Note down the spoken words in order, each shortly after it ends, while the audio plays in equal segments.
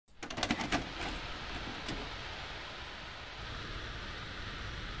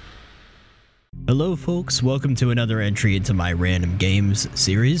Hello folks, welcome to another entry into my random games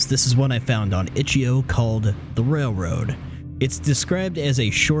series. This is one I found on itch.io called The Railroad. It's described as a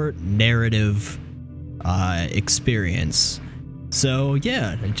short narrative experience. So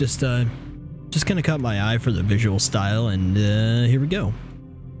yeah, it just kind of caught my eye for the visual style, and here we go.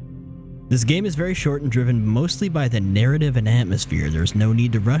 This game is very short and driven mostly by the narrative and atmosphere. There's no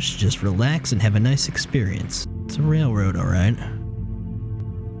need to rush, just relax and have a nice experience. It's a railroad, alright.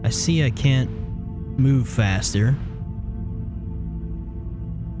 I see I can't move faster.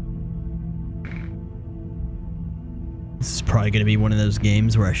 This is probably going to be one of those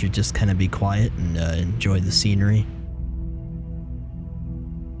games where I should just kind of be quiet and enjoy the scenery.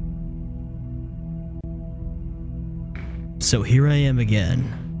 So here I am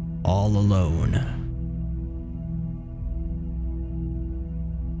again, all alone.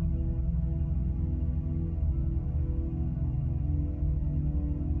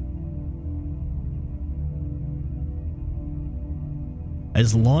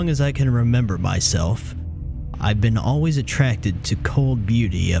 As long as I can remember myself, I've been always attracted to cold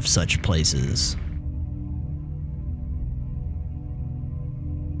beauty of such places.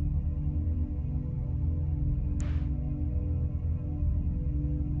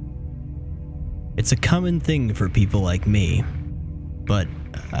 It's a common thing for people like me, but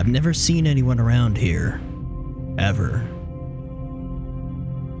I've never seen anyone around here, ever.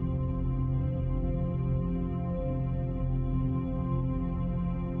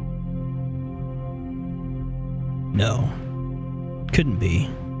 No, couldn't be.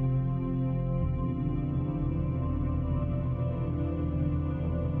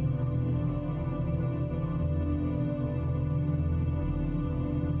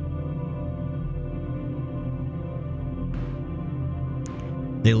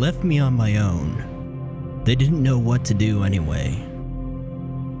 They left me on my own. They didn't know what to do anyway.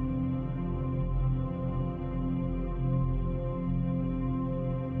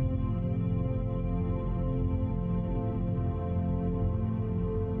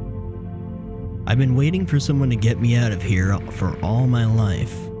 I've been waiting for someone to get me out of here for all my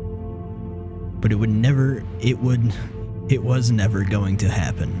life. But it was never going to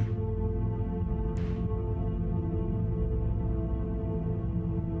happen.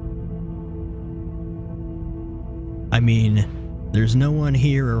 I mean, there's no one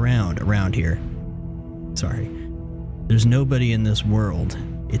here around here. Sorry. There's nobody in this world.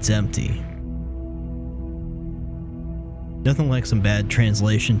 It's empty. Nothing like some bad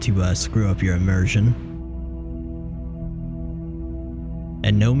translation to screw up your immersion.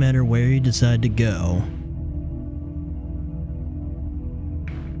 And no matter where you decide to go,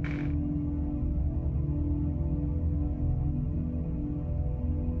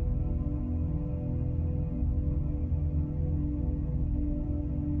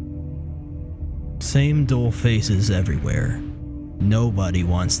 same dull faces everywhere. Nobody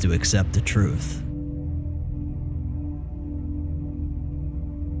wants to accept the truth.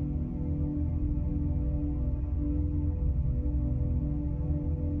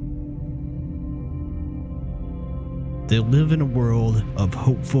 They live in a world of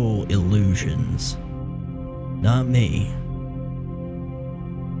hopeful illusions. Not me.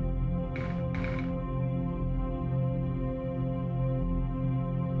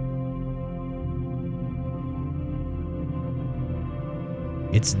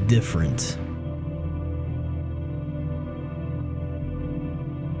 It's different.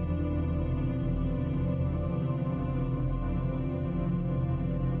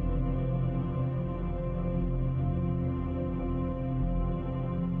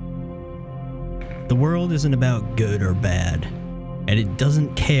 The world isn't about good or bad, and it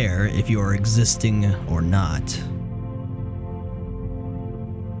doesn't care if you are existing or not.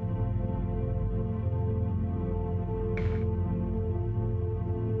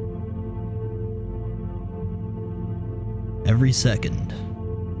 Every second.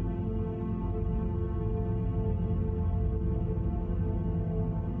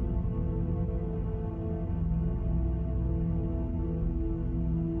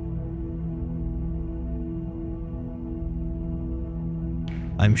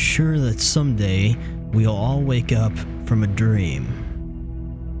 I'm sure that someday we'll all wake up from a dream.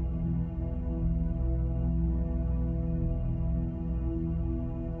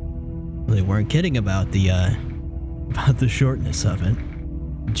 They weren't kidding about the shortness of it.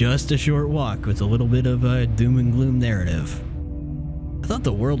 Just a short walk with a little bit of a doom and gloom narrative. I thought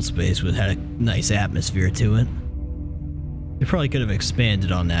the world space had a nice atmosphere to it. They probably could have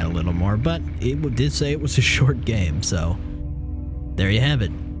expanded on that a little more, but it did say it was a short game, so there you have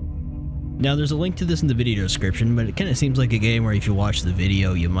it. Now there's a link to this in the video description, but it kind of seems like a game where if you watch the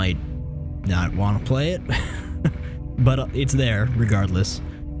video you might not want to play it, but it's there regardless.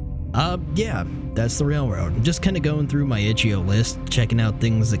 Yeah, that's the railroad. I'm just kind of going through my itch.io list, checking out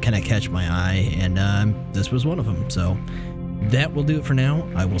things that kind of catch my eye, and this was one of them. So that will do it for now.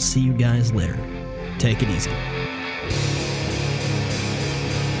 I will see you guys later. Take it easy.